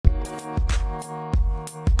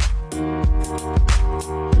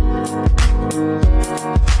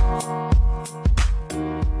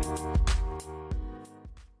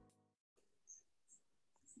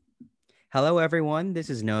Hello, everyone. This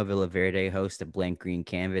is Noah Villaverde, host of Blank Green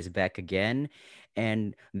Canvas, back again.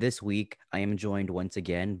 And this week, I am joined once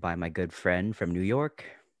again by my good friend from New York.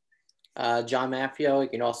 John Maffio. You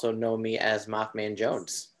can also know me as Mothman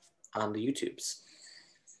Jones on the YouTubes.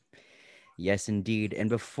 Yes, indeed. And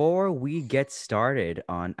before we get started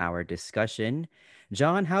on our discussion,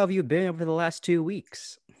 John, how have you been over the last 2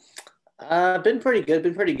 weeks? Been pretty good.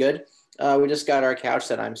 Been pretty good. We just got our couch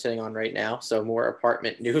that I'm sitting on right now, so more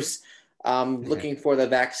apartment news. Looking for the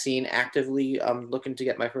vaccine actively. I'm looking to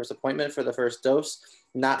get my first appointment for the first dose.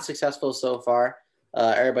 Not successful so far.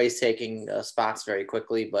 Everybody's taking spots very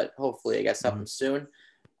quickly, but hopefully I get Mhm. something soon.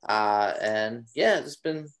 And yeah, just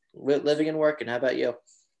been living and working. How about you?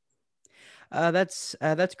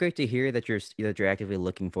 That's great to hear that you're actively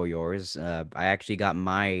looking for yours. I actually got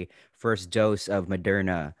my first dose of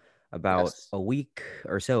Moderna about Yes. a week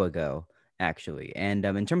or so ago, actually. And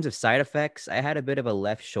in terms of side effects, I had a bit of a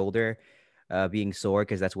left shoulder being sore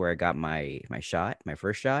because that's where I got my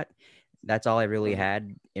first shot. That's all I really Mhm.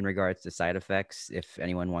 had in regards to side effects. If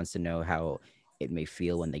anyone wants to know how it may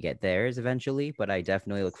feel when they get theirs eventually, but I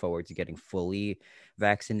definitely look forward to getting fully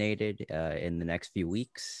vaccinated in the next few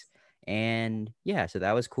weeks. And yeah, so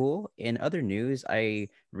that was cool. In other news, I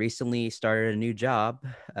recently started a new job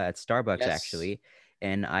at Starbucks, Yes. actually.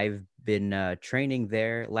 And I've been training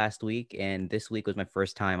there last week. And this week was my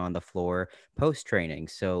first time on the floor post training.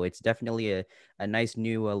 So it's definitely a nice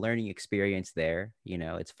new learning experience there.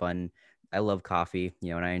 It's fun. I love coffee,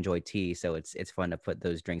 and I enjoy tea. So it's fun to put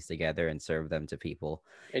those drinks together and serve them to people.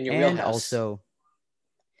 In your And wheelhouse. also,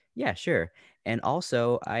 yeah, sure. And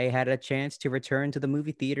also, I had a chance to return to the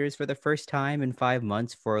movie theaters for the first time in 5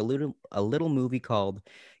 months for a little movie called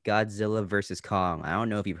Godzilla versus Kong. I don't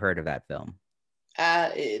know if you've heard of that film.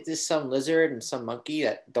 It is some lizard and some monkey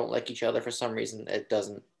that don't like each other for some reason. It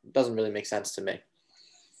doesn't really make sense to me.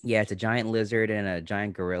 Yeah, it's a giant lizard and a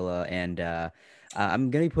giant gorilla, and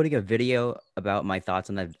I'm gonna be putting a video about my thoughts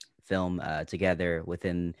on the film together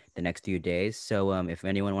within the next few days. So, if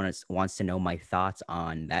anyone wants to know my thoughts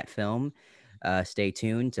on that film, stay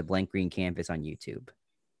tuned to Blank Green Canvas on YouTube.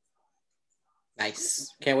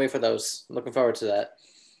 Nice. Can't wait for those. Looking forward to that.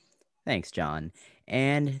 Thanks, John.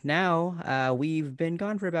 And now we've been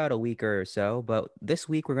gone for about a week or so, but this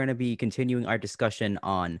week we're going to be continuing our discussion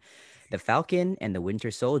on The Falcon and the Winter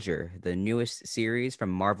Soldier, the newest series from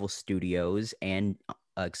Marvel Studios and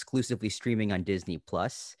exclusively streaming on Disney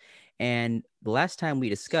Plus. And the last time we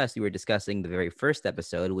discussed, we were discussing the very first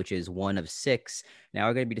episode, which is one of six. Now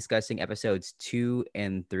we're going to be discussing episodes 2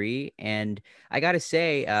 and 3. And I gotta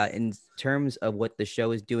say, in terms of what the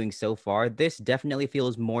show is doing so far, this definitely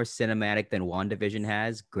feels more cinematic than WandaVision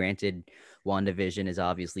has. Granted, WandaVision is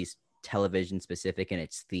obviously television specific in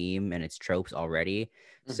its theme and its tropes already.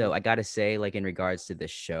 So Hmm. I gotta say, like in regards to the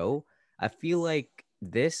show, I feel like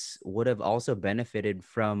this would have also benefited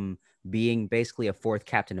from being basically a fourth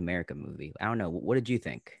Captain America movie. I don't know. What did you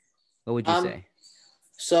think? What would you Um. say?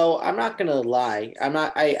 So I'm not gonna lie. I'm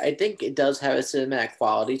not. I think it does have a cinematic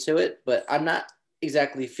quality to it, but I'm not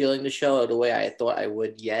exactly feeling the show the way I thought I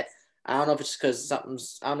would yet. I don't know if it's because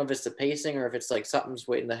something's. I don't know if it's the pacing or if it's like something's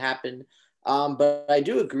waiting to happen. But I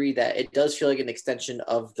do agree that it does feel like an extension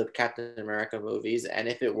of the Captain America movies, and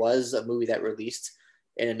if it was a movie that released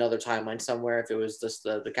in another timeline somewhere, if it was just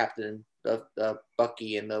the Captain, the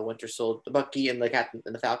Bucky and the Winter Soldier, the Bucky and the Captain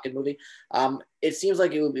and the Falcon movie, it seems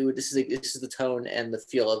like this is the tone and the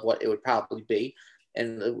feel of what it would probably be,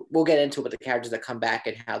 and we'll get into it with the characters that come back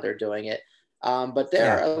and how they're doing it. But there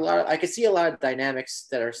Yeah. are a lot. I can see a lot of dynamics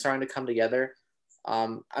that are starting to come together.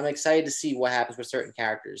 I'm excited to see what happens with certain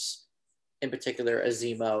characters, in particular a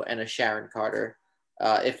Zemo and a Sharon Carter,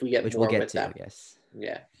 if we get Which we'll more get with to, them. yes.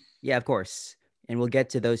 Yeah. Yeah, of course. And we'll get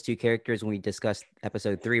to those two characters when we discuss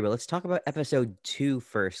episode 3. But let's talk about episode 2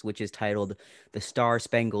 first, which is titled The Star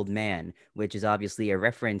Spangled Man, which is obviously a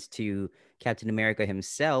reference to Captain America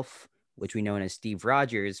himself, which we know as Steve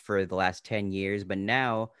Rogers for the last 10 years. But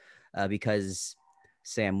now, because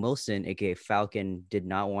Sam Wilson, aka Falcon, did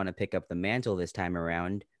not want to pick up the mantle this time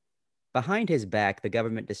around, behind his back, the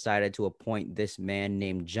government decided to appoint this man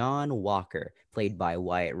named John Walker, played by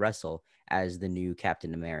Wyatt Russell, as the new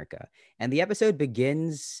Captain America. And the episode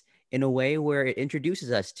begins in a way where it introduces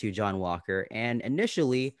us to John Walker. And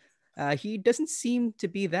initially, he doesn't seem to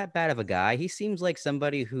be that bad of a guy. He seems like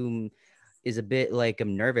somebody who is a bit like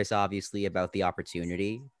nervous, obviously, about the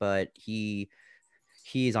opportunity, but he's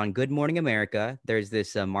on Good Morning America. There's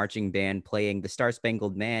this marching band playing the Star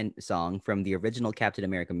Spangled Man song from the original Captain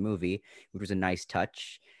America movie, which was a nice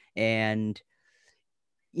touch. And,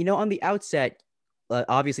 on the outset,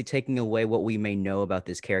 obviously taking away what we may know about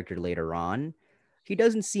this character later on, he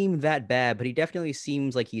doesn't seem that bad, but he definitely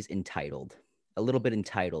seems like he's entitled, a little bit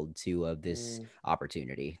entitled to this Mm.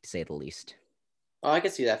 opportunity, to say the least. Oh, I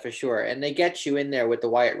can see that for sure. And they get you in there with the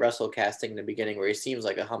Wyatt Russell casting in the beginning, where he seems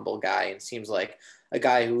like a humble guy and seems like a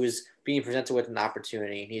guy who is being presented with an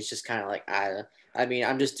opportunity, and he's just kind of like, I mean,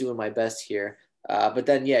 I'm just doing my best here. But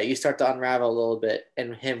then, yeah, you start to unravel a little bit,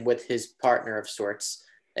 and him with his partner of sorts,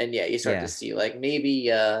 and yeah, you start to Yeah, see like maybe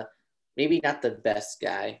not the best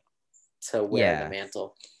guy to wear the yeah.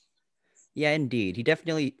 mantle. Yeah, indeed. He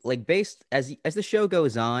definitely like based as the show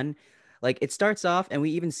goes on, like it starts off and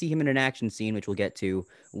we even see him in an action scene which we'll get to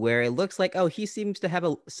where it looks like oh, he seems to have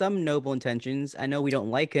some noble intentions. I know we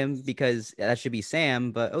don't like him because that should be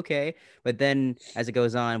Sam, but okay. But then as it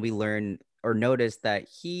goes on, we learn or notice that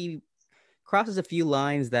he crosses a few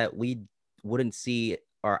lines that we wouldn't see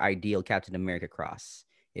our ideal Captain America cross,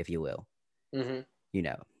 if you will. Hmm. You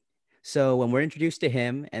know. So when we're introduced to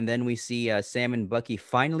him, and then we see Sam and Bucky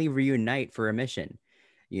finally reunite for a mission,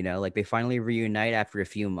 like they finally reunite after a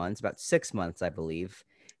few months, about 6 months, I believe,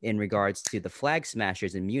 in regards to the Flag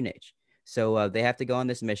Smashers in Munich. So they have to go on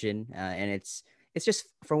this mission, and it's just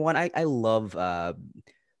for one, I love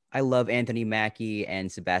Anthony Mackie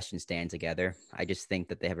and Sebastian Stan together. I just think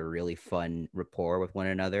that they have a really fun rapport with one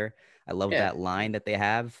another. I love Yeah, that line that they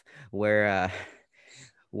have where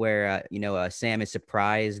Sam is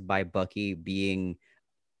surprised by Bucky being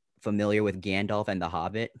familiar with Gandalf and the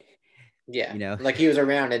Hobbit. yeah. You know, Like he was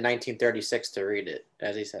around in 1936 to read it,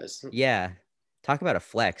 as he says. yeah, talk about a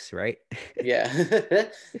flex, right? Yeah.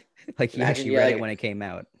 Like he Imagine, actually yeah, read it like when it came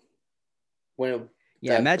out. when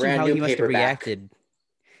Yeah, the imagine brand how new he must have paperback. reacted.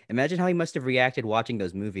 Imagine how he must have reacted watching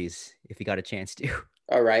those movies if he got a chance to.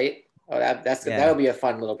 All right. Oh, that Yeah, would be a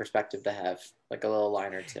fun little perspective to have, like a little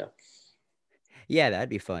line or two. yeah, that'd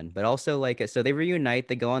be fun. But also, like, so they reunite,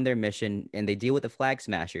 they go on their mission, and they deal with the Flag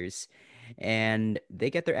Smashers, and they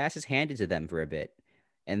get their asses handed to them for a bit,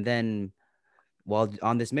 and then while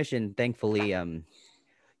on this mission, thankfully,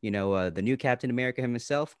 the new Captain America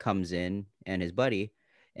himself comes in and his buddy,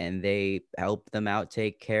 and they help them out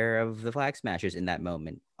take care of the Flag Smashers in that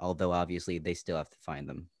moment. Although obviously they still have to find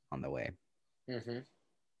them on the way. Hmm.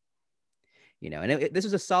 And this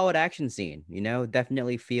was a solid action scene.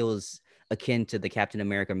 Definitely feels akin to the Captain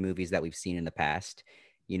America movies that we've seen in the past.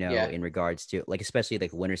 Yeah. In regards to like especially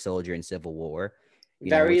like Winter Soldier and Civil War.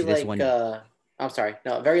 Very Which this like one I'm sorry,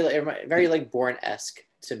 no, very like Bourne esque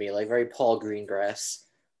to me, like very Paul Greengrass.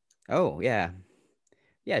 oh yeah,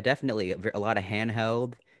 yeah, definitely a lot of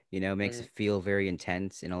handheld, makes Hmm. it feel very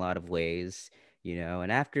intense in a lot of ways,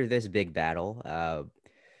 and after this big battle,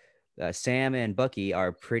 Sam and Bucky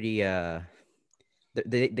are pretty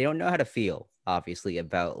they don't know how to feel obviously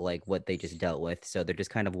about like what they just dealt with, so they're just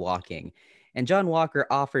kind of walking, and John Walker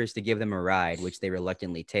offers to give them a ride, which they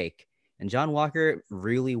reluctantly take. And John Walker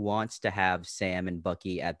really wants to have Sam and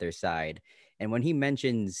Bucky at their side, and when he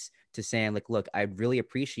mentions to Sam like, look, I'd really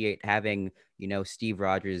appreciate having Steve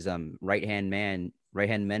Rogers right hand men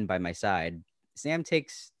by my side, Sam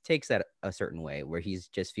takes that a certain way where he's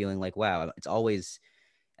just feeling like, wow, I'm always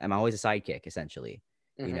a sidekick essentially,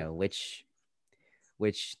 Hmm.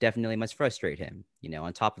 which definitely must frustrate him,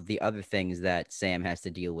 on top of the other things that Sam has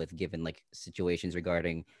to deal with, given like situations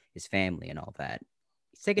regarding his family and all that.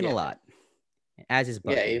 He's taking a Yeah, lot, as is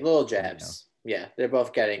yeah, Bucky, little you know. jabs. Yeah, they're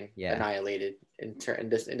both getting Yeah. annihilated in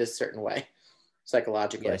this certain way,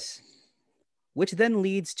 psychologically. Yes. Which then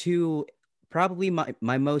leads to probably my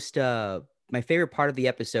favorite part of the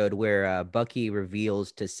episode where Bucky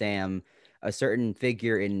reveals to Sam a certain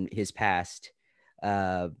figure in his past,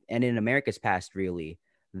 and in America's past, really,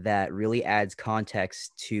 that really adds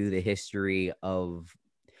context to the history of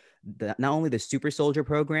not only the Super Soldier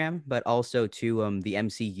program, but also to the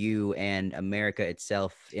MCU and America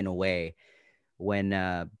itself in a way.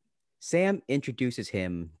 When Sam introduces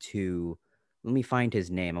him to, let me find his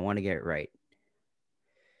name. I want to get it right.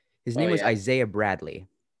 His Oh name was yeah, Isaiah Bradley.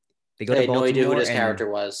 They go I to had no idea who Baltimore this and character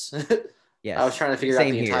was. I was yes, trying to figure it out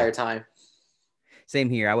same the entire here. time. Same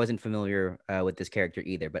here. I wasn't familiar with this character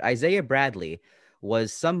either. But Isaiah Bradley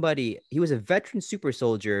was somebody, he was a veteran super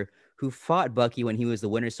soldier who fought Bucky when he was the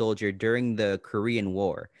Winter Soldier during the Korean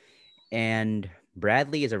War. And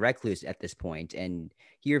Bradley is a recluse at this point, and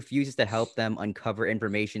he refuses to help them uncover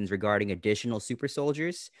information regarding additional super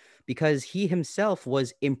soldiers because he himself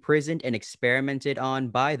was imprisoned and experimented on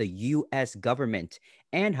by the US government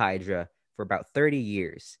and Hydra for about 30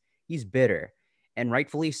 years. He's bitter, and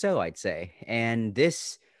rightfully so, I'd say. And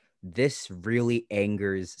this really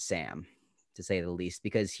angers Sam, to say the least,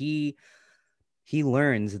 because he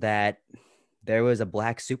learns that there was a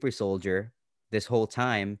black super soldier this whole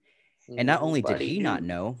time, and not only did Nobody he not knew.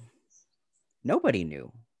 know, nobody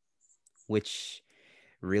knew, which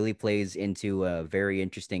really plays into a very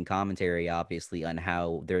interesting commentary, obviously, on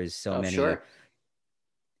how there's Oh, sure.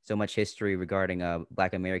 so much history regarding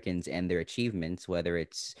Black Americans and their achievements, whether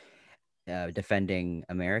it's defending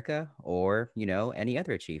America or any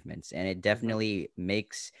other achievements, and it Hmm. definitely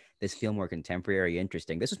makes this feel more contemporary,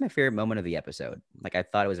 interesting. This was my favorite moment of the episode. Like I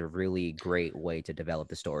thought it was a really great way to develop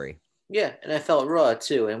the story. Yeah, and I felt raw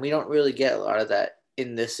too, and we don't really get a lot of that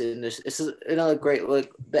in this. This is another great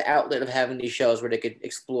like the outlet of having these shows where they could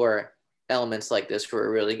explore elements like this, where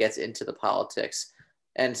it really gets into the politics,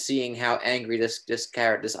 and seeing how angry this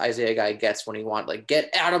character, this Isaiah guy gets when he wants like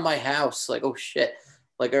get out of my house, like oh shit,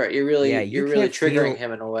 like all right, Yeah, you're really triggering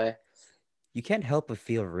him in a way. you can't help but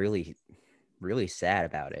feel really really sad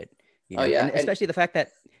about it, Oh and yeah, and especially the fact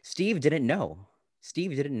that Steve didn't know.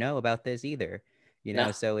 Steve didn't know about this either,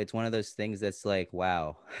 no, so it's one of those things that's like,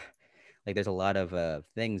 wow, like there's a lot of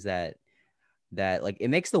things that like it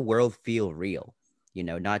makes the world feel real,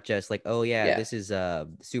 not just like, oh yeah, yeah, this is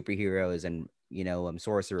superheroes and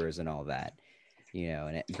sorcerers and all that,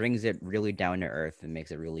 and it brings it really down to earth and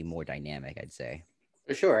makes it really more dynamic, I'd say.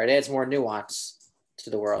 for sure. It adds more nuance to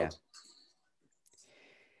the Yeah. world.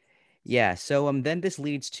 Yeah, so then this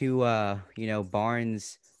leads to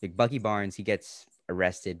Barnes, like Bucky Barnes, he gets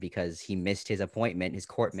arrested because he missed his appointment, his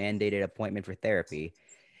court mandated appointment for therapy,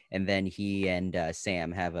 and then he and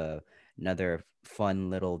Sam have another fun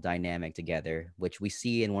little dynamic together, which we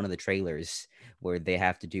see in one of the trailers where they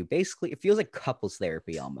have to do, basically it feels like couples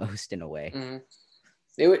therapy almost in a way, Mm-hmm.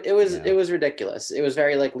 you It know. was ridiculous. It was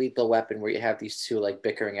very like Lethal Weapon, where you have these two like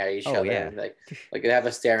bickering at each Oh other, yeah. and like they have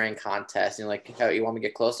a staring contest, and like how you want me to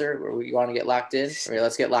get closer, or you want to get locked in, or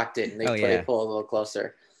let's get locked in. And Oh they yeah. pull a little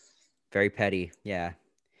closer. Very petty. Yeah.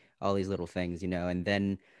 All these little things, and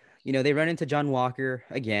then they run into John Walker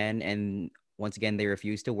again, and once again they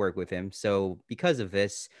refuse to work with him. So because of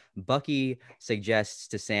this, Bucky suggests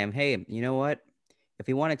to Sam, hey, you know what, if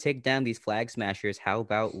we want to take down these flag smashers, how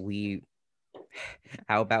about we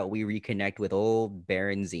reconnect with old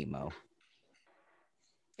Baron Zemo.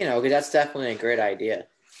 You know, because that's definitely a great idea.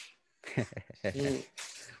 Mm,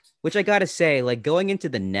 Which I gotta say, like going into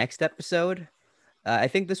the next episode, I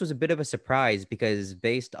think this was a bit of a surprise because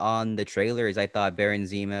based on the trailers, I thought Baron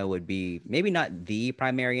Zemo would be maybe not the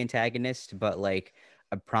primary antagonist, but like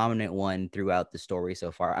a prominent one throughout the story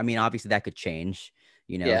so far. I mean, obviously that could change,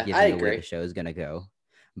 yeah, I given the way the agree. show is gonna go.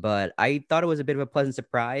 But I thought it was a bit of a pleasant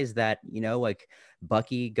surprise that like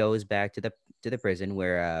Bucky goes back to the prison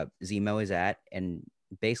where Zemo is at and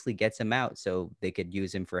basically gets him out so they could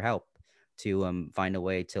use him for help to find a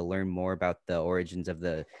way to learn more about the origins of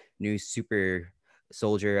the new super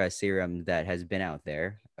soldier serum that has been out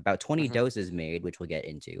there. About 20 Hmm. doses made, which we'll get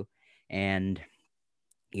into. And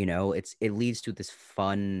it leads to this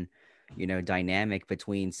fun, dynamic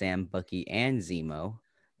between Sam, Bucky, and Zemo,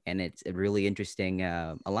 and it's a really interesting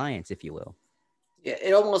alliance, if you will. Yeah,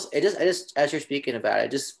 I just as you're speaking about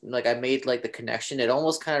it, just like I made like the connection. It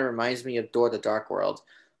almost kind of reminds me of Door the Dark World,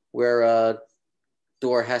 where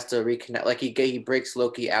Thor has to reconnect. Like he breaks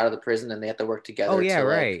Loki out of the prison, and they have to work Oh together yeah, to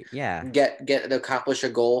like right. Yeah. get to accomplish a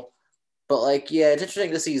goal. But like, yeah, it's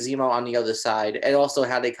interesting to see Zemo on the other side, and also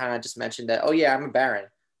how they kind of just mentioned that. Oh yeah, I'm a baron.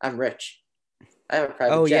 I'm rich. I have a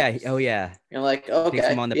private Oh jet. yeah. Oh yeah. You're like, Takes him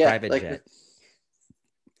okay, on the yeah, private like, jet.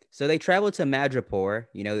 So they travel to Madripoor,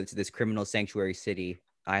 it's this criminal sanctuary city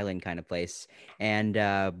island kind of place, and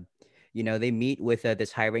they meet with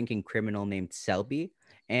this high-ranking criminal named Selby.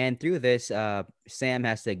 And through this, Sam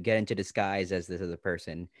has to get into disguise as this other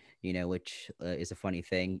person, which is a funny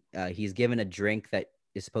thing. He's given a drink that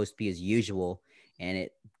is supposed to be his usual, and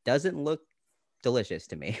it doesn't look delicious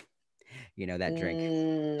to me. That drink.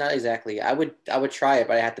 not exactly. I would try it,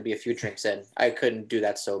 but I have to be a few drinks in. I couldn't do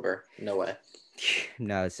that sober. No way.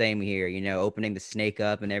 No, same here. Opening the snake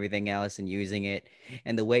up and everything else and using it,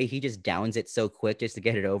 and the way he just downs it so quick just to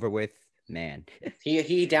get it over with, man.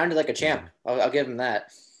 He downed it like a champ. Yeah, I'll give him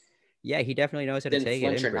that. yeah, he definitely knows how to Didn't take it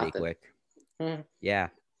flinch in or pretty nothing. quick. Hmm. Yeah,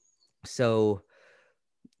 so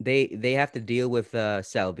they have to deal with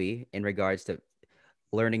Selby in regards to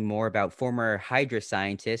learning more about former Hydra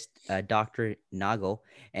scientist Dr. Nagel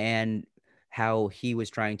and how he was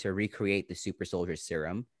trying to recreate the super soldier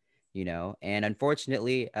serum. And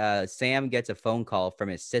unfortunately, Sam gets a phone call from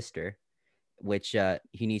his sister which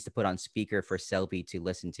he needs to put on speaker for Selby to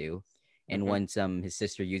listen to. And Hmm. once his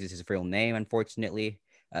sister uses his real name, unfortunately,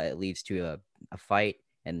 it leads to a fight,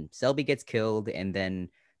 and Selby gets killed. And then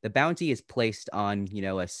the bounty is placed on,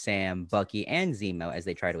 a Sam, Bucky, and Zemo as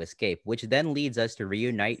they try to escape, which then leads us to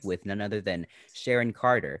reunite with none other than Sharon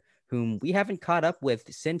Carter, whom we haven't caught up with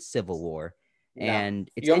since Civil War. No, And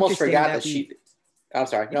it's you almost interesting forgot that that we, she. I'm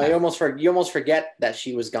sorry. No, yeah. you almost forget that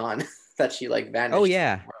she was gone. That she like Oh vanished.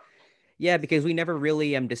 yeah. Yeah, because we never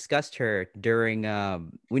really discussed her during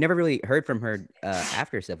we never really heard from her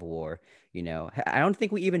after Civil War, you know. I don't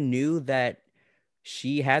think we even knew that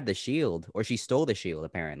she had the shield or she stole the shield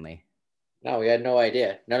apparently. No, we had no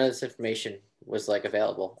idea. None of this information was like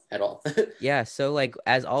available at all. Yeah, so like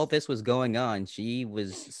as all this was going on, she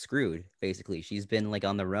was screwed basically. She's been like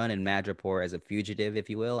on the run in Madripoor as a fugitive, if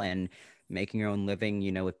you will, and making her own living,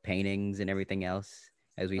 you know, with paintings and everything else,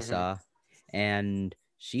 as we hmm saw. And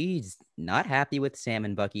she's not happy with Sam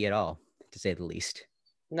and Bucky at all, to say the least.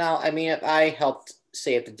 No, I mean, if I helped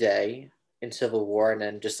save the day in Civil War and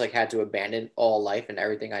then just like had to abandon all life and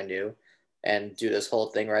everything I knew and do this whole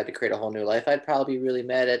thing where I had to create a whole new life, I'd probably be really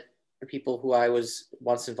mad at the people who I was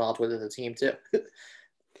once involved with as a team too.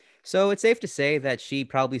 So it's safe to say that she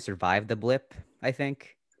probably survived the blip, I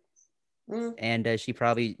think, Mm. and she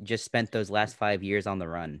probably just spent those last 5 years on the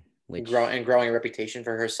run, which, Growing a reputation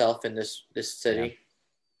for herself in this yeah, city.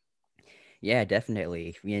 yeah,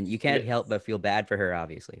 definitely. I mean, you can't help but feel bad for her,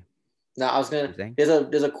 obviously. Now I was gonna. You're saying?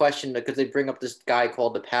 There's a question because they bring up this guy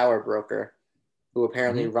called the Power Broker, who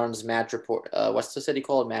apparently Mm-hmm. runs Madripoor. What's the city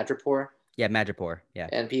called? Madripoor. Yeah, Madripoor. Yeah.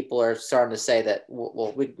 And people are starting to say that.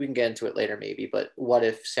 Well, we can get into it later maybe, but what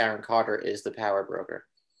if Sharon Carter is the Power Broker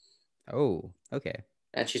Oh, okay.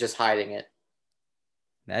 and she's just hiding it?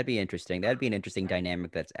 That'd be interesting. That'd be an interesting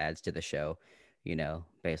dynamic that adds to the show, you know,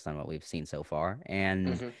 based on what we've seen so far. And,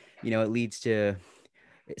 Mm-hmm. you know, it leads to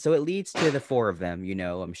the four of them. You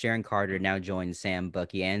know, Sharon Carter now joins Sam,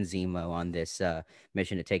 Bucky, and Zemo on this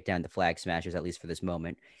mission to take down the Flag Smashers, at least for this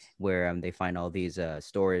moment, where they find all these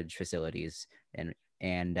storage facilities, and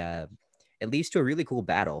it leads to a really cool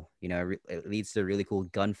battle. You know, it leads to a really cool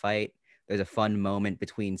gunfight. There's a fun moment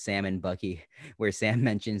between Sam and Bucky where Sam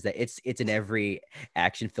mentions that it's in every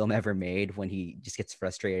action film ever made when he just gets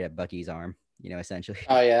frustrated at Bucky's arm. You know, essentially.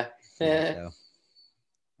 Oh yeah, Yeah. a So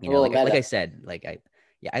little like I meta. said,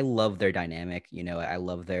 I love their dynamic. You know, I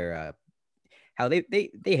love their how they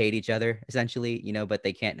hate each other essentially. You know, but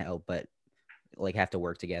they can't help but like have to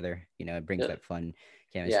work together. You know, it brings that fun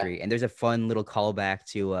Yeah, chemistry. And there's a fun little callback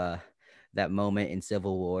to that moment in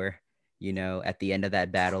Civil War. You know, at the end of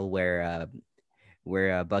that battle where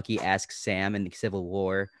Bucky asks Sam in the Civil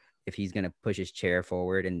War if he's gonna push his chair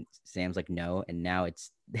forward, and Sam's like no, and now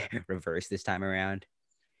it's reversed this time around.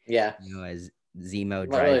 yeah. You know, as Zemo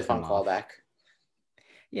Not really drives fun them off. callback.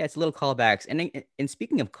 Yeah, it's little callbacks. And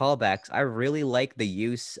speaking of callbacks, I really like the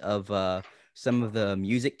use of some of the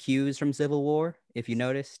music cues from Civil War. If you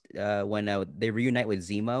noticed, when they reunite with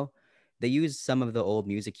Zemo, they use some of the old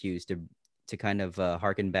music cues to kind of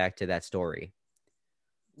harken back to that story.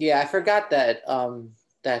 Yeah, I forgot that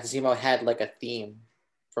that Zemo had like a theme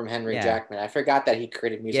from Henry Yeah, Jackman. I forgot that he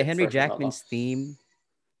created yeah. music Henry for Shimola. Jackman's theme.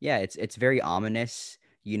 Yeah, it's very ominous.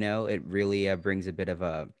 You know, it really brings a bit of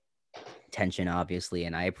a tension, obviously,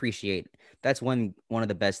 and I appreciate that's one of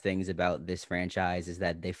the best things about this franchise is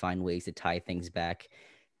that they find ways to tie things back,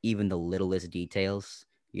 even the littlest details.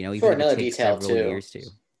 You know, even For if it another takes detail several too. years to.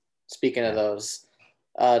 Speaking of Yeah. those,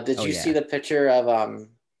 did Oh you see yeah. the picture of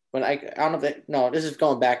when I don't know if they, no, this is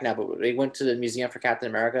going back now, but they went to the museum for Captain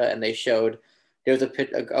America and they showed there was an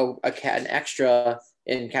extra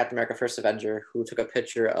in Captain America: First Avenger who took a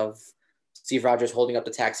picture of Steve Rogers holding up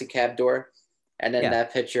the taxi cab door, and then Yeah.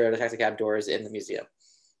 that picture of the taxi cab door is in the museum,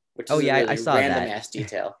 which Oh is a yeah. I really saw random that. ass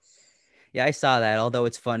detail. Yeah, I saw that. Although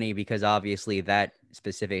it's funny because obviously that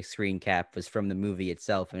specific screen cap was from the movie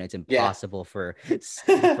itself, and it's Yeah, impossible for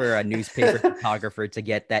a newspaper photographer to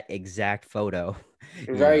get that exact photo.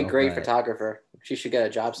 You very know, great but photographer. She should get a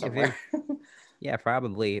job yeah, somewhere. yeah,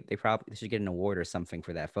 probably they probably should get an award or something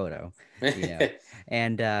for that photo. You know,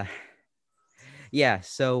 and yeah,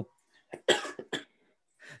 so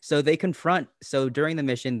they confront so during the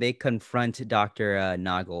mission they confront Dr.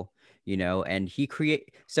 Noggle, you know, and he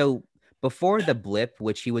create so before the blip,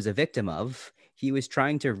 which he was a victim of, he was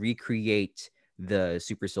trying to recreate the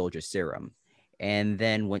super soldier serum. And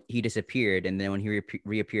then when he disappeared, and then when he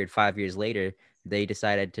reappeared 5 years later, they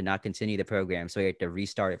decided to not continue the program, so he had to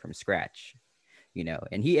restart it from scratch, you know.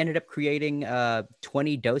 And he ended up creating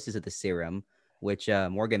 20 doses of the serum, which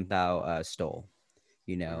Morgenthau stole,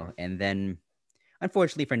 you know. Mhm. And then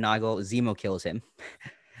unfortunately for Noggle, Zemo kills him,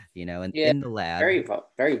 you know, Yeah, in the lab.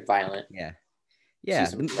 very violent. Yeah. See Yeah.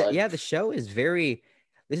 some blood. Yeah. The show is very,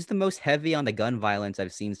 this is the most heavy on the gun violence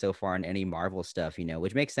I've seen so far in any Marvel stuff, you know,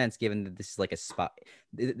 which makes sense given that this is like a spot.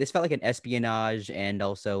 This felt like an espionage and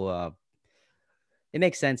also it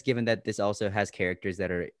makes sense given that this also has characters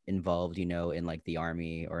that are involved, in like the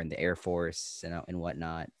army or in the air force and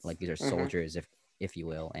whatnot. Like these are Hmm. soldiers, if you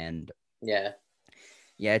will. And Yeah.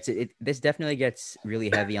 yeah, this definitely gets really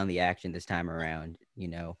heavy on the action this time around,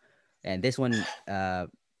 and this one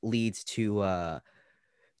leads to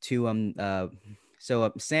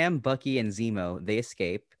Sam, Bucky, and Zemo, they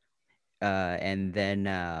escape, and then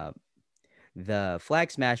the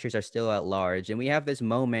Flag Smashers are still at large, and we have this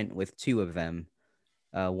moment with two of them.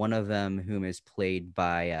 One of them, whom is played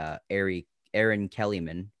by Erin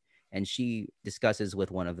Kellyman, and she discusses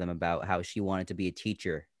with one of them about how she wanted to be a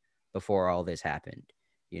teacher before all this happened,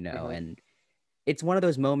 Hmm. and it's one of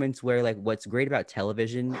those moments where like what's great about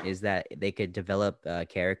television is that they could develop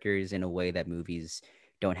characters in a way that movies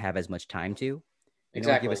don't have as much time to, give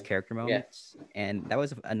us Exactly. character Yeah. moments. And that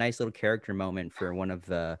was a nice little character moment for one of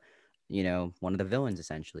the villains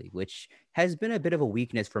essentially, which has been a bit of a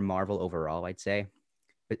weakness for Marvel overall, I'd say,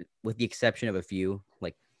 but with the exception of a few,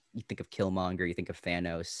 like you think of Killmonger, you think of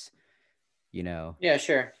Thanos, you know. Yeah,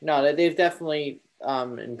 sure. No, they've definitely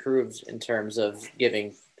improved in terms of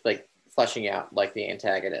giving like fleshing out like the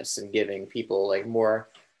antagonists and giving people like more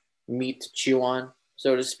meat to chew on,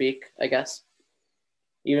 so to speak, I guess.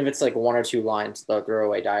 Even if it's like one or two lines, the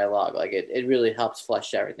throwaway dialogue, like it really helps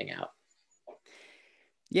flesh everything out.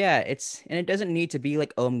 Yeah, and it doesn't need to be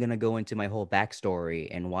like, oh, I'm gonna go into my whole backstory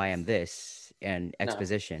and why I'm this and No.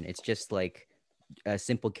 exposition. It's just like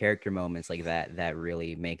simple character moments like that that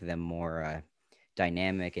really make them more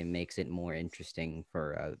dynamic and makes it more interesting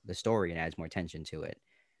for the story and adds more tension to it.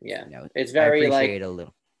 Yeah. You know, It's I very appreciate like a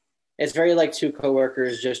little. it's very like two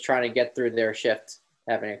coworkers just trying to get through their shift,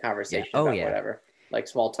 having a Yeah. conversation Oh about yeah. whatever, like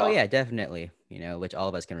small Oh talk. yeah, definitely. Which all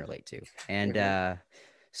of us can relate to. And Hmm.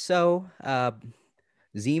 so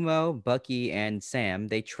Zemo, Bucky, and Sam,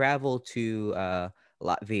 they travel to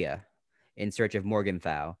Latvia in search of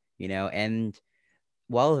Morgenthau, and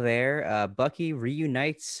while there, Bucky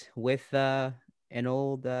reunites with an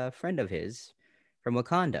old friend of his from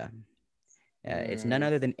Wakanda. It's none Mm-hmm.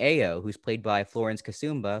 other than Ao, who's played by Florence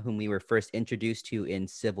Kasumba, whom we were first introduced to in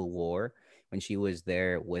Civil War when she was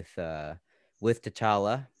there with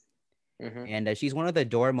T'Challa, and she's one of the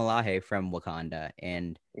Dora Milaje from Wakanda,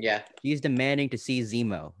 and Yeah. she's demanding to see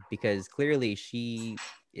Zemo because clearly she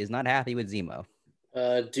is not happy with Zemo.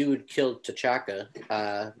 Dude killed T'Chaka,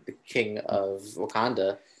 the king of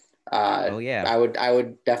Wakanda. Oh yeah, I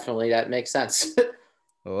would definitely that makes sense.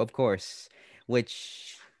 oh of course,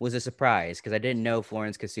 which was a surprise because I didn't know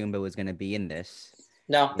Florence Kasumba was going to be in this,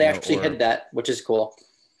 No, they actually or hid that, which is cool.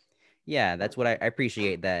 yeah, that's what I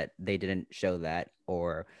appreciate that they didn't show that,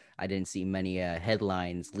 or I didn't see many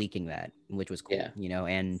headlines leaking that, which was cool, Yeah.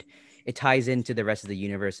 and it ties into the rest of the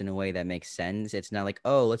universe in a way that makes sense. It's not like,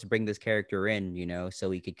 oh, let's bring this character in, so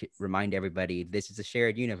we could remind everybody this is a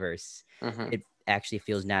shared universe. Hmm. It actually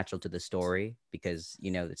feels natural to the story because,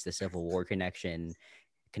 it's the Civil War connection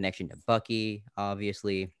to Bucky,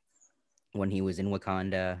 obviously, when he was in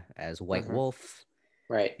Wakanda as White Hmm. Wolf,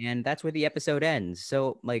 Right. and that's where the episode ends.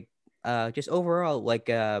 So like just overall, like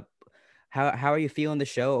how are you feeling the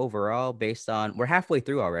show overall based on we're halfway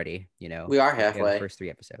through already, We are we have the halfway. first three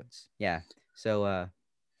episodes. Yeah. So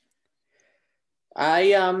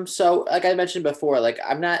So like I mentioned before, like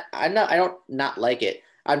I don't not like it.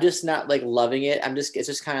 I'm just not like loving it. It's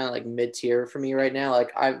just kind of like mid tier for me right now.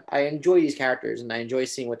 Like I enjoy these characters and I enjoy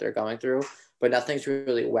seeing what they're going through, but nothing's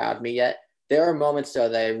really wowed me yet. There are moments though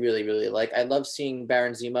that I really really like. I love seeing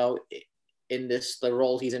Baron Zemo in the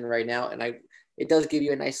role he's in right now, and I it does give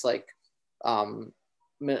you a nice like um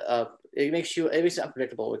it makes it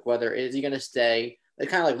unpredictable. Like whether is he gonna stay? Like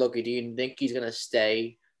kind of like Loki. Do you think he's gonna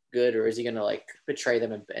stay good, or is he gonna like betray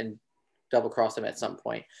them and double cross them at some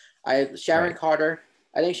point? I Sharon right. Carter.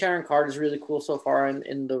 I think Sharon Carter is really cool so far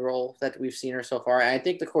in the role that we've seen her so far. And I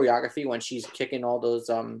think the choreography when she's kicking all those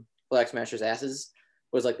Black Smashers asses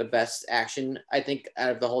was like the best action I think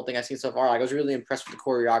out of the whole thing I've seen so far. Like, I was really impressed with the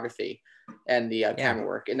choreography and the Yeah. camera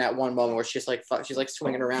work in that one moment where she's like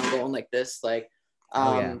swinging around going like this like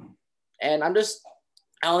Oh yeah. um and I don't think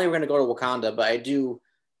we're gonna go to Wakanda, but I do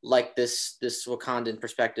like this Wakandan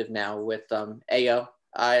perspective now with Ao,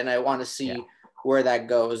 and I want to Yeah. see where that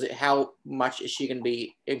goes. How much is she going to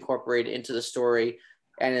be incorporated into the story,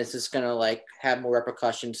 and is this going to like have more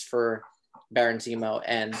repercussions for Baron Zemo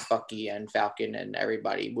and Bucky and Falcon and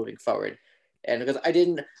everybody moving forward? And because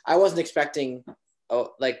I wasn't expecting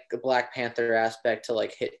like the Black Panther aspect to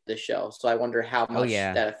like hit the show, so I wonder how Oh much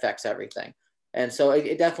yeah. that affects everything. And so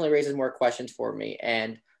it definitely raises more questions for me.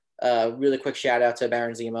 And really quick shout out to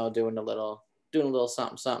Baron Zemo doing a little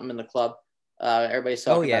something something in the club. Everybody's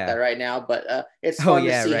Oh talking about that yeah. right now, but it's Oh fun to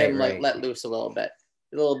yeah, see right, him like right. let loose a little bit.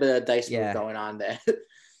 A little bit of dice move Yeah. going on there.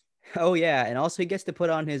 Oh yeah, and also he gets to put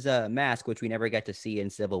on his mask, which we never got to see in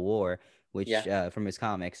Civil War, Yeah. which from his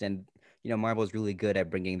comics. And Marvel's really good at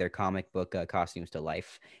bringing their comic book costumes to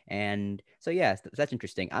life. And so yeah, that's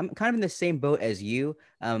interesting. I'm kind of in the same boat as you.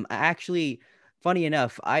 I actually, funny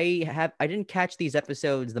enough, I didn't catch these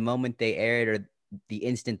episodes the moment they aired or the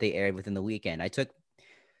instant they aired within the weekend. I took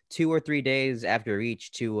 2 or 3 days after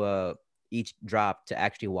each drop to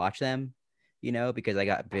actually watch them. Because I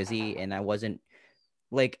got busy and I wasn't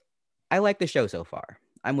like I like the show so far.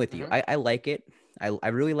 I'm with you. Hmm. I like it. I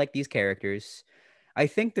really like these characters. I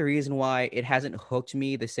think the reason why it hasn't hooked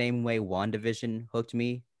me the same way WandaVision hooked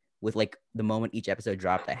me with like the moment each episode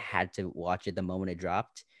dropped, I had to watch it the moment it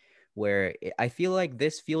dropped. I feel like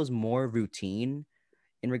this feels more routine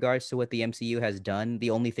in regards to what the MCU has done.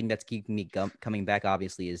 The only thing that's keeping me coming back,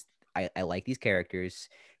 obviously, is I like these characters,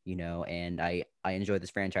 and I enjoy this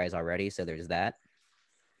franchise already. So there's that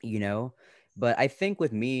you know but I think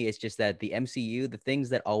with me it's just that the MCU, the things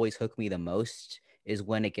that always hook me the most is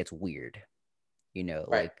when it gets weird,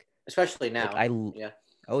 Right. Especially now. Yeah.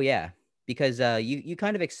 oh yeah, because you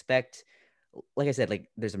kind of expect, like I said, like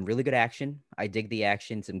there's some really good action. I dig the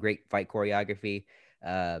action, some great fight choreography.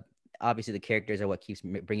 uh Obviously the characters are what keeps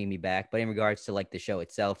bringing me back, but in regards to like the show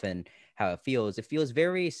itself and how it feels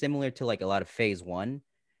very similar to like a lot of phase 1,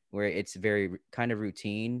 where it's very kind of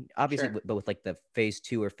routine, obviously, Sure. but with like the phase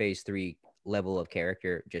 2 or phase 3 level of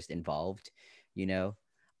character just involved you know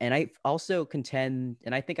and I also contend,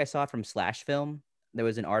 and I think I saw it from Slash Film. There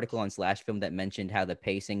was an article on Slash Film that mentioned how the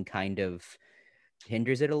pacing kind of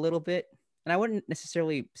hinders it a little bit. And I wouldn't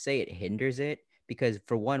necessarily say it hinders it, because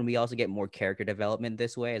for one, we also get more character development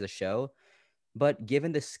this way as a show. But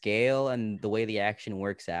given the scale and the way the action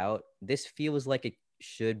works out, this feels like it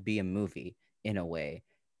should be a movie in a way.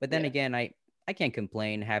 But then Yeah. again, I can't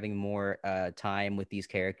complain having more time with these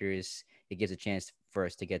characters. It gives a chance for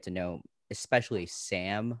us to get to know, especially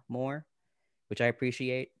Sam more, which I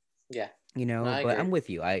appreciate Yeah. No, you know. I But agree. I'm with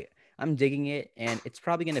you. I'm digging it, and it's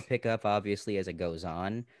probably going to pick up obviously as it goes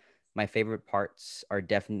on. My favorite parts are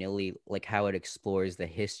definitely like how it explores the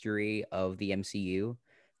history of the MCU,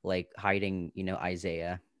 like hiding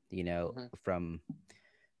Isaiah, Hmm. from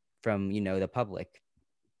the public,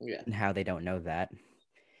 Yeah. and how they don't know that.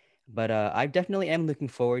 But I definitely am looking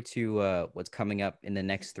forward to what's coming up in the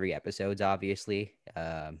next 3 episodes, obviously.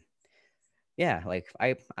 Yeah, like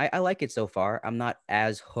I like it so far. I'm not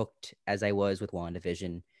as hooked as I was with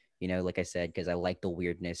WandaVision, like I said, because I like the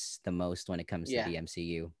weirdness the most when it comes to Yeah. the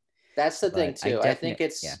MCU. That's the thing But I too. I think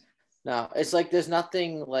definitely, yeah, it's no, it's like there's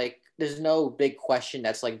nothing like there's no big question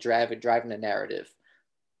that's like driving the narrative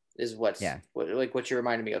is yeah. like what you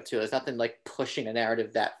reminded me of too. There's nothing like pushing a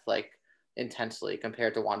narrative that like intensely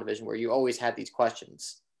compared to WandaVision where you always had these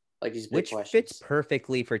questions, like these big Which fits questions.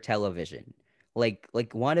 perfectly for television. Like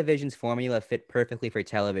WandaVision's formula fit perfectly for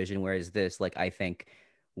television, whereas this, like, I think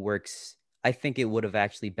works. I think it would have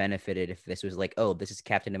actually benefited if this was like, oh, this is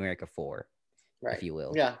Captain America 4, if Right. you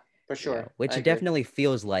will. Yeah, for sure. Which I it agree. definitely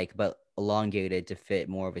feels like, but elongated to fit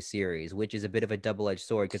more of a series, which is a bit of a double-edged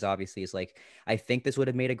sword, because obviously it's like I think this would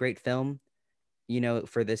have made a great film,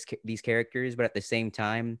 for these characters, but at the same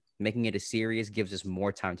time, making it a series gives us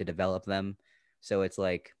more time to develop them. So it's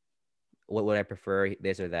like, what would I prefer,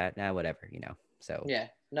 this or that? Nah, whatever. So, Yeah.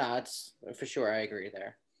 No, it's for sure. I agree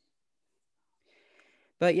there.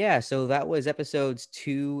 but yeah, so that was episodes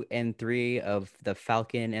 2 and 3 of the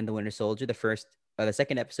Falcon and the Winter Soldier. The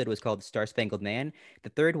second episode was called Star Spangled Man. The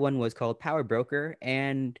third one was called Power Broker,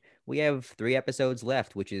 and we have 3 episodes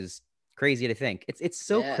left, which is crazy to think. It's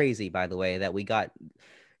so Yeah. crazy, by the way, that we got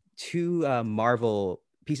two Marvel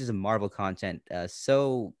pieces of Marvel content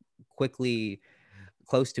so quickly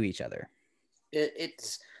close to each other.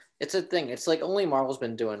 It's it's a thing. It's like only Marvel's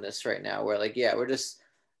been doing this right now. Where like yeah, we're just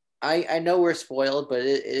I know we're spoiled, but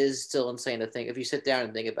it is still insane to think if you sit down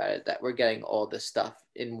and think about it that we're getting all this stuff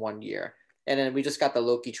in one year. And then we just got the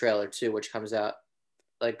Loki trailer too, which comes out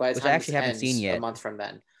like by the Which I time this actually haven't seen ends a yet. month from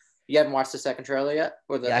then. You haven't watched the second trailer yet,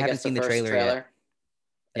 or the Yeah, I I haven't guess the seen the first trailer yet. trailer.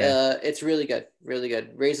 Yeah, It's really good, really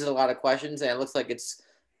good. Raises a lot of questions, and it looks like it's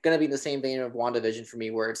gonna be in the same vein of WandaVision for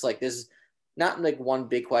me, where it's like this, not like one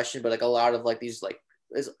big question, but like a lot of like these like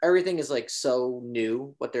everything is like so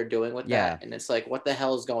new what they're doing with that, yeah. and it's like what the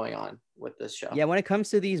hell is going on with this show? Yeah, when it comes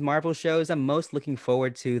to these Marvel shows, I'm most looking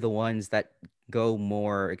forward to the ones that go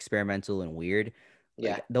more experimental and weird.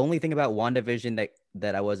 Yeah, Like the only thing about WandaVision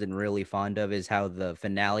that I wasn't really fond of is how the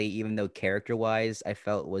finale, even though character-wise I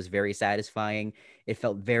felt was very satisfying, it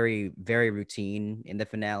felt very, very routine in the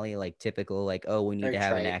finale, like typical, like, oh, we need very to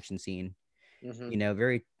have an trite. action scene. Mm-hmm.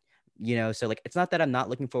 Very So like it's not that I'm not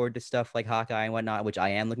looking forward to stuff like Hawkeye and whatnot, which I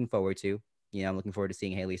am looking forward to. I'm looking forward to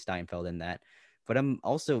seeing Haley Steinfeld in that. But I'm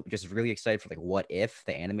also just really excited for like What If,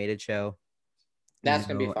 the animated show, That's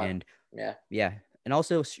gonna be fun. and Yeah, yeah, and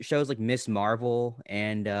also shows like Miss Marvel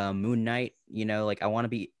and Moon Knight. Like I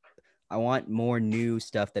want more new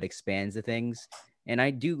stuff that expands the things. And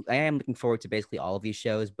I am looking forward to basically all of these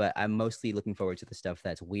shows, but I'm mostly looking forward to the stuff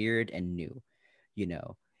that's weird and new, you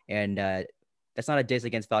know. And that's not a diss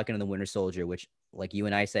against Falcon and the Winter Soldier, which, like you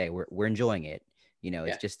and I say, we're enjoying it. It's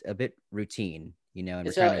yeah. just a bit routine, and we're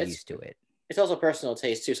It's kind of it's used to it. it's also personal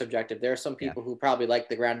taste too, subjective. There are some Yeah. people who probably like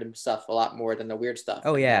the random stuff a lot more than the weird stuff,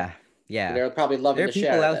 Oh and yeah, yeah. they're probably loving There are the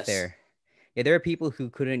share people of out this. there. Yeah, there are people who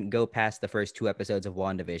couldn't go past the first two episodes of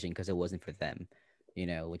WandaVision because it wasn't for them,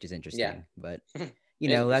 which is Yeah, interesting. But it you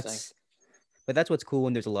is know, interesting. that's but that's what's cool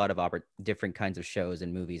when there's a lot of different kinds of shows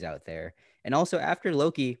and movies out there. And also after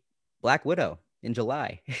Loki, Black Widow in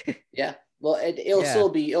July. Yeah. Well, it'll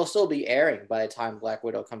Yeah. still be airing by the time Black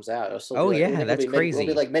Widow comes out. It'll still be Oh like I yeah, think it'll that's be mid. It'll be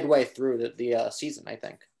crazy. like midway through the season. I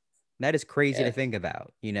think. That is crazy to Yeah. think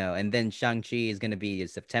about. And then Shang-Chi is going to be in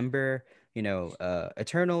September.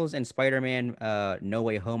 Eternals and Spider-Man No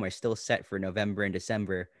Way Home are still set for November and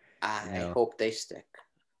December, you I know. hope they stick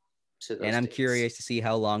to And those I'm dates. curious to see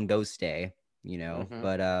how long those stay. Mm-hmm.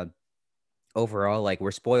 But overall, like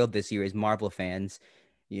we're spoiled this year as Marvel fans.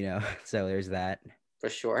 So there's that. For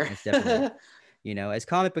sure. That's definitely as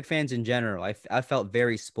comic book fans in general, I felt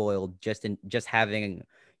very spoiled just having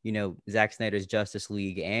Zack Snyder's Justice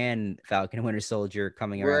League and Falcon and Winter Soldier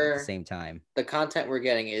coming around at the we're same time. The content we're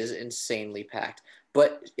getting is insanely packed.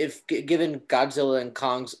 But if given Godzilla and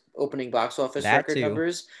Kong's opening box office That record too.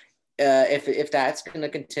 numbers, if that's going to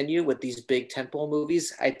continue with these big tentpole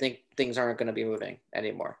movies, I think things aren't going to be moving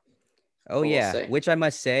anymore. Oh But we'll yeah, see. which I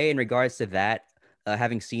must say in regards to that,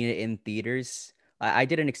 having seen it in theaters, I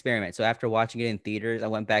did an experiment. So after watching it in theaters, I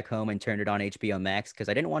went back home and turned it on HBO Max because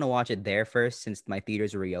I didn't want to watch it there first since my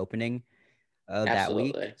theaters were reopening that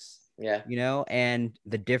week. Absolutely. Yeah. And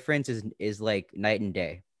the difference is like night and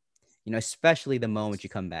day. Especially the moment you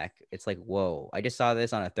come back. It's like, whoa, I just saw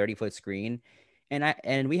this on a 30-foot screen.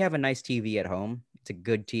 And we have a nice TV at home. It's a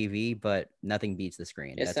good TV, but nothing beats the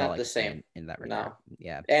screen. It's That's all not I the could say same. in that regard. No.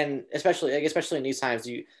 Yeah. And especially in these times,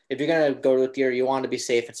 if you're gonna go to a theater, you want to be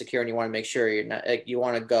safe and secure, and you want to make sure you're not like you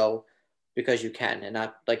want to go because you can, and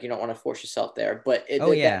not like you don't want to force yourself there. But Oh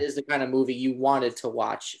that yeah, is the kind of movie you wanted to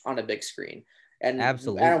watch on a big screen. And Adam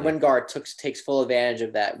absolutely. Wingard takes full advantage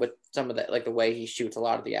of that with some of that, like the way he shoots a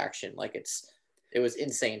lot of the action. Like it was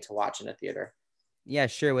insane to watch in a theater. Yeah,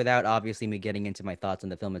 sure. Without obviously me getting into my thoughts on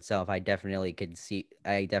the film itself, I definitely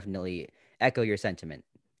echo your sentiment.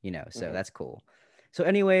 So Mm-hmm. that's cool. So,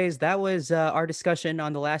 anyways, that was our discussion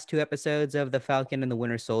on the last two episodes of The Falcon and the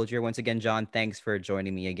Winter Soldier. Once again, John, thanks for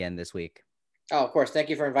joining me again this week. Oh, of course. Thank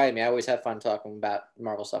you for inviting me. I always have fun talking about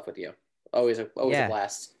Marvel stuff with you. Always a Yeah,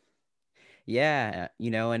 blast.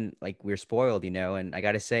 and like we're spoiled, and I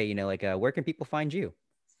gotta say, like, where can people find you?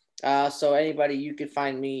 So anybody, you can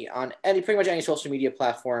find me on pretty much any social media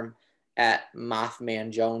platform at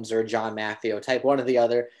Mothman Jones or John Matthew. Type one or the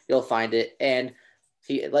other, you'll find it. And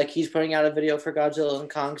he's putting out a video for Godzilla and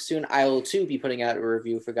Kong soon. I will too be putting out a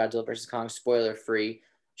review for Godzilla versus Kong, spoiler free.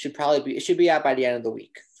 It should be out by the end of the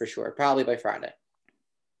week for sure. Probably by Friday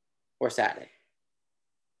or Saturday.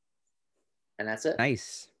 And that's it.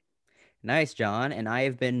 Nice. Nice, John. And I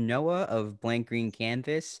have been Noah of Blank Green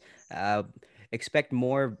Canvas. Uh, expect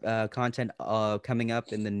more content coming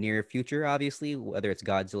up in the near future, obviously, whether it's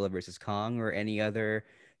Godzilla versus Kong or any other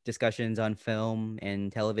discussions on film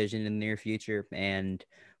and television in the near future, and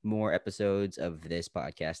more episodes of this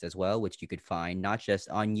podcast as well, which you could find not just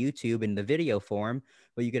on YouTube in the video form,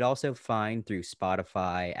 but you could also find through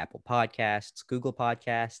Spotify, Apple Podcasts, Google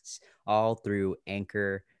Podcasts, all through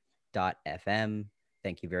Anchor.fm.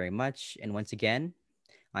 Thank you very much. And once again,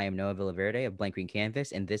 I am Noah Villaverde of Blank Green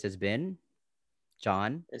Canvas, and this has been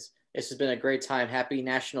John. This has been a great time. Happy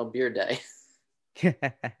National Beer Day.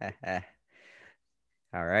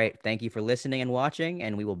 All right. Thank you for listening and watching,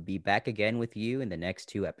 and we will be back again with you in the next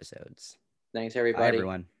two episodes. Thanks, Bye, everybody.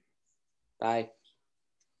 everyone. Bye.